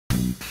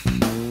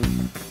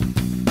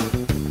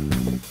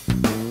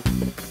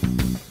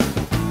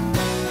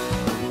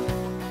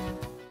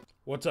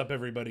What's up,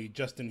 everybody?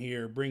 Justin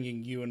here,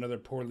 bringing you another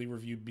poorly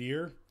reviewed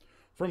beer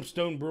from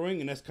Stone Brewing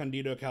in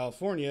Escondido,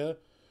 California.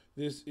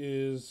 This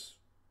is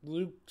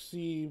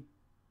Lukcy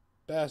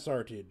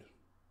Basartd,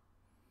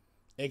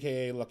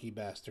 aka Lucky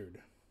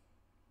Bastard.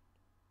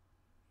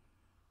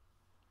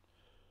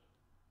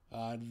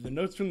 The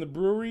notes from the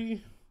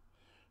brewery,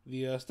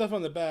 the stuff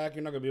on the back,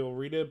 you're not going to be able to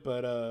read it,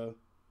 but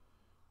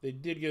they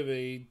did give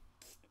a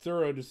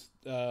thorough,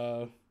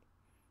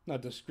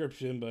 not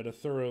description, but a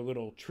thorough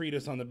little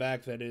treatise on the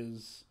back that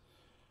is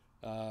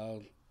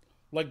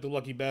like the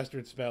Lucky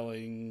Bastard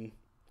spelling,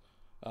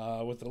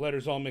 with the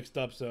letters all mixed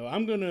up. So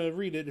I'm going to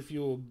read it if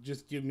you'll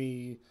just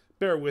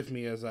bear with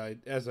me as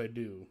I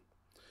do.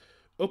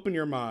 Open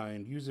your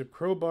mind. Use a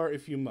crowbar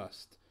if you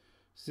must.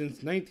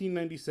 Since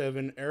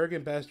 1997,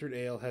 Arrogant Bastard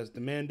Ale has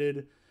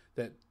demanded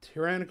that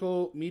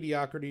tyrannical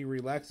mediocrity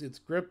relax its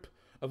grip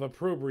of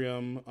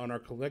opprobrium on our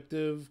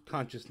collective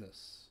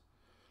consciousness.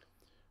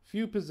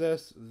 Few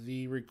possess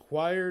the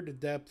required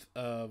depth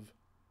of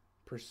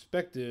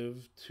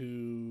perspective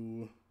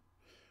to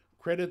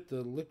credit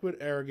the liquid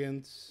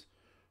arrogance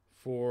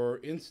for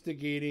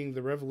instigating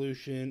the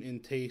revolution in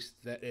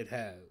taste that it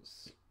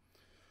has.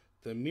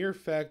 The mere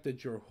fact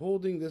that you're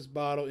holding this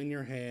bottle in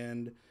your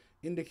hand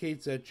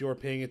indicates that you're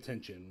paying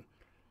attention,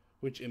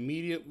 which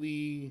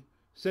immediately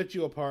sets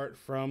you apart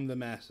from the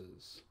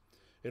masses.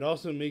 It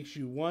also makes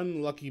you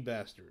one lucky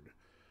bastard.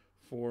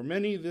 For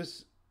many,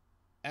 this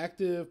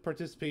active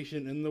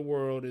participation in the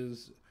world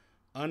is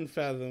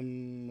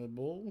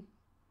unfathomable.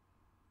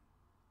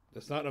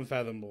 That's not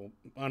unfathomable,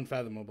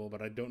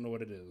 but I don't know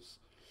what it is.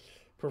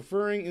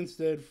 Preferring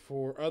instead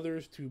for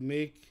others to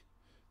make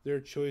their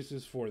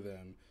choices for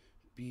them,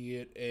 be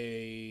it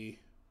a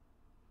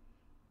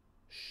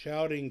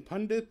shouting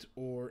pundit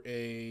or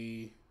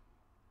a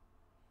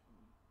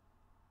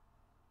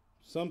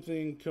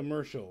something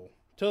commercial,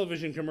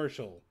 television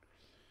commercial.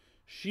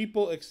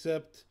 Sheeple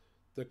accept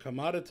the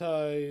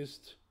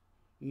commoditized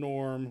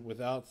norm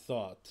without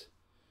thought.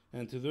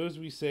 And to those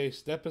we say,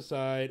 step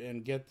aside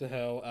and get the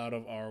hell out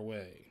of our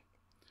way.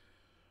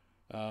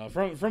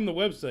 From the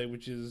website,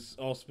 which is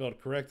all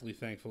spelled correctly,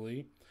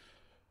 thankfully,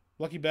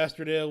 Lucky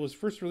Bastard Ale was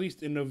first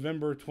released in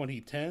November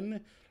 2010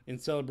 in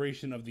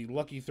celebration of the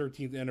lucky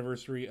 13th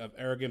anniversary of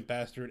Arrogant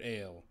Bastard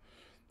Ale.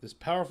 This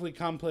powerfully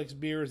complex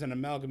beer is an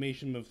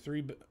amalgamation of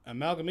three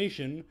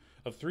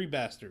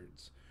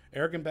bastards: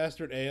 Arrogant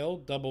Bastard Ale,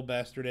 Double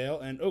Bastard Ale,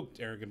 and Oaked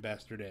Arrogant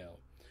Bastard Ale,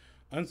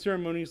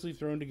 unceremoniously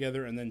thrown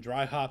together and then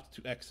dry hopped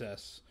to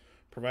excess,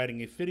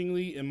 providing a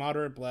fittingly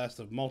immoderate blast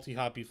of malty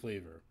hoppy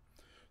flavor.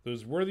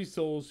 Those worthy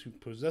souls who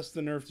possess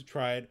the nerve to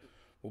try it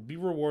will be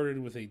rewarded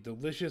with a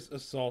delicious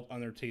assault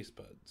on their taste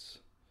buds.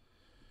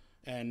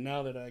 And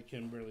now that I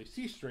can barely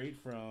see straight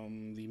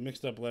from the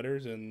mixed up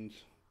letters and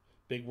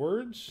big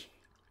words,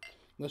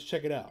 let's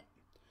check it out.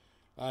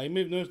 You may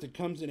have noticed it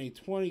comes in a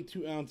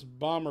 22-ounce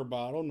bomber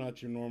bottle,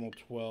 not your normal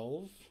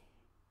 12.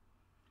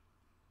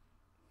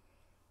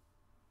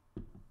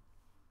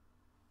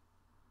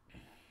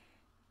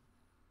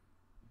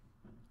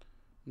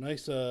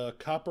 Nice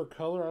copper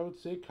color, I would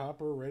say.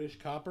 Copper, reddish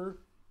copper.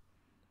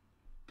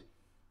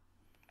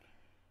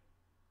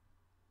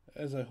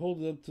 As I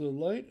hold it up to the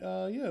light,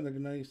 yeah, like a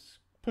nice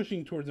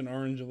pushing towards an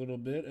orange a little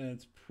bit, and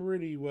it's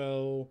pretty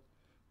well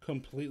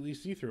completely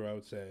see-through, I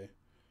would say.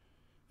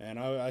 And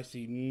I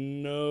see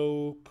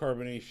no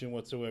carbonation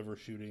whatsoever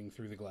shooting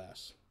through the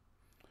glass.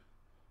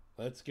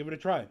 Let's give it a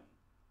try.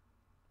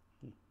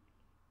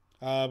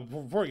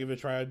 Before I give it a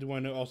try, I do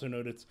want to also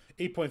note it's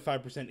 8.5%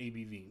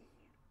 ABV.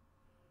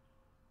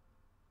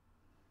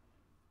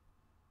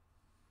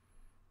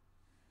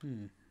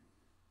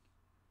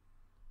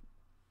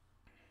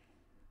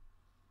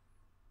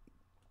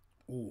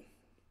 Ooh.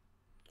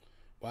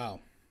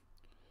 Wow.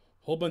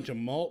 Whole bunch of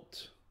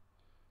malt.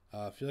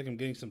 I feel like I'm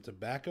getting some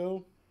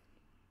tobacco.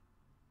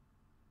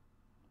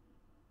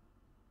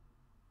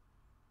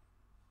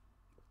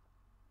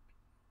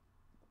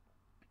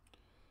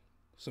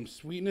 Some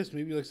sweetness,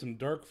 maybe like some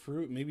dark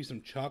fruit, maybe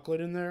some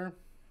chocolate in there.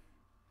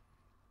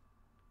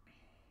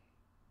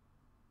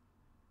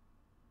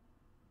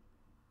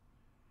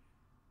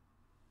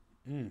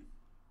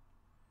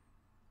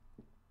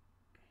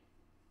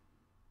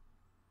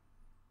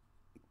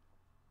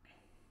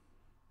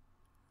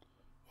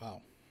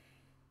 Wow.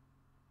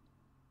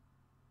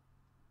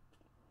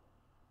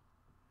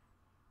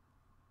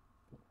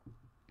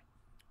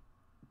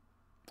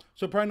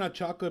 So probably not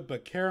chocolate,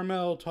 but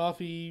caramel,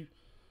 toffee,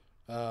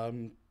 a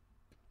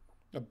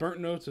burnt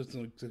notes, so it's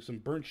like some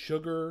burnt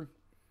sugar.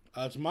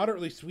 It's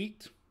moderately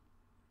sweet,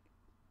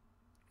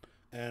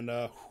 and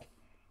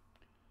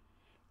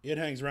it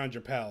hangs around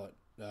your palate.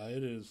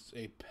 It is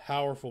a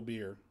powerful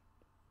beer.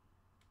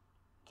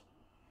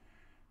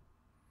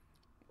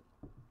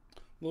 A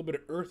little bit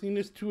of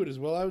earthiness to it as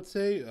well, I would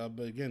say.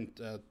 But again,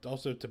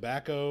 also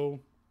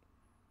tobacco.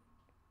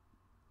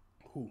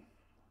 Ooh.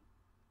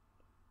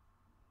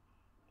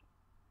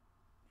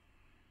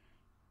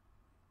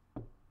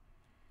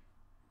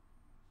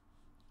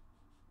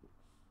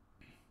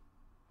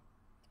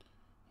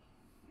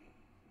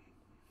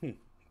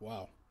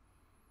 Wow.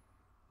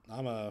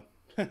 I'm a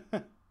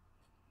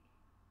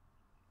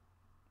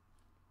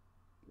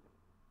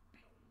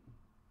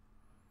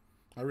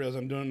I realize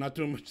I'm not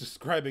doing much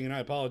describing, and I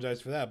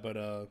apologize for that,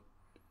 but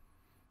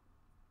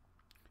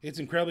it's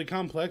incredibly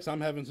complex.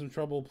 I'm having some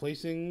trouble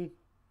placing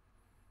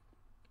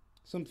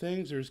some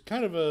things. There's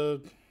kind of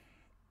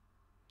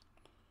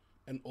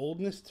an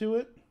oldness to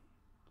it.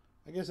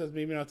 I guess that's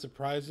maybe not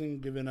surprising,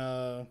 given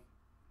a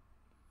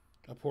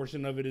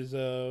portion of it is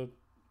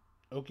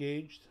oak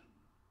aged.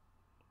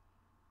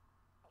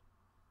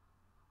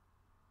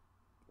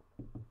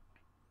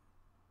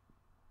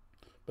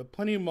 But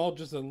plenty of malt,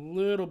 just a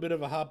little bit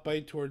of a hot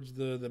bite towards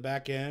the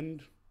back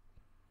end.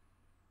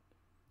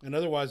 And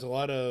otherwise, a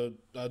lot of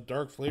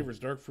dark flavors,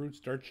 dark fruits,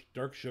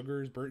 dark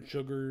sugars, burnt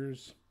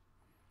sugars.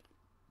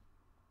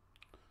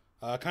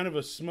 Kind of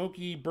a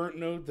smoky, burnt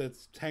note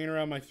that's hanging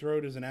around my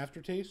throat as an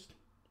aftertaste.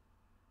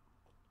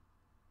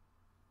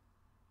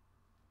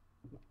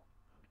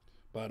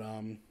 But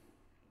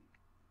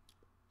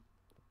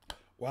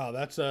wow,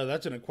 that's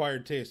an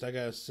acquired taste, I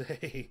gotta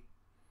say.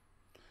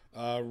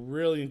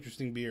 Really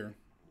interesting beer.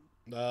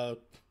 Uh,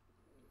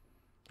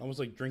 Almost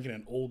like drinking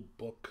an old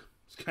book.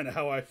 It's kind of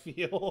how I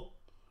feel.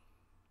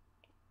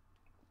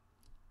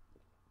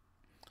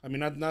 I mean,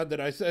 not that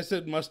I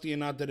said musty, and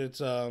not that it's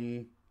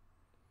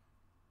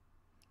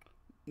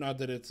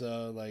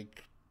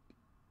like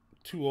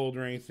too old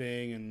or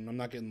anything, and I'm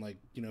not getting like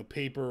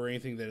paper or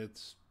anything that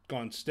it's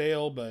gone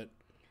stale, but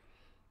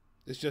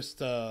it's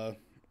just like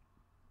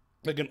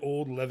an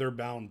old leather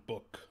bound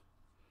book.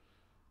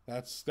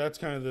 That's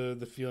kind of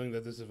the feeling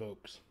that this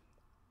evokes.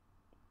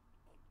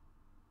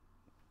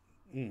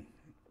 Mm.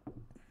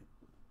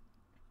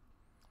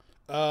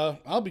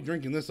 I'll be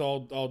drinking this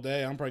all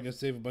day. I'm probably gonna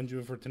save a bunch of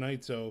it for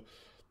tonight, so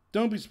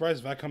don't be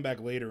surprised if I come back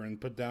later and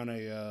put down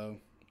a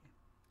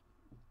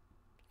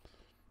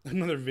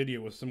another video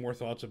with some more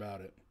thoughts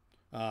about it.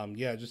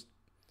 Yeah, just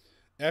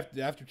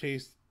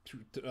aftertaste.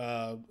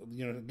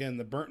 Again,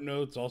 the burnt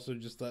notes, also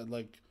just that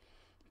like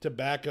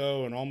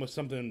tobacco and almost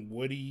something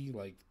woody,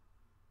 like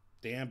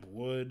damp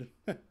wood.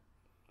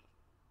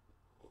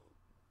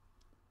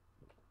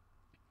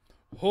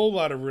 Whole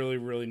lot of really,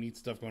 really neat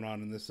stuff going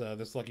on in this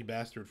Lucky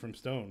Bastard from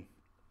Stone.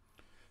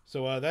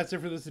 So that's it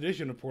for this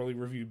edition of Poorly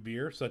Reviewed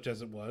Beer, such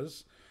as it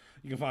was.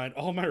 You can find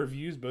all my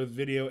reviews, both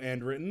video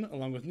and written,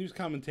 along with news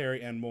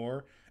commentary and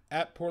more,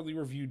 at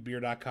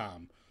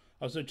poorlyreviewedbeer.com.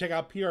 Also, check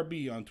out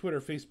PRB on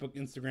Twitter, Facebook,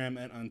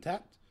 Instagram, and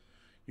Untappd.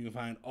 You can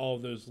find all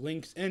of those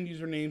links and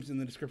usernames in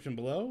the description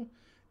below.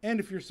 And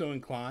if you're so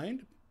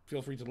inclined,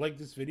 feel free to like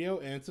this video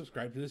and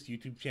subscribe to this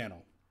YouTube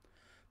channel.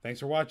 Thanks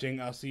for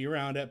watching. I'll see you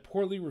around at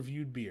Poorly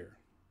Reviewed Beer.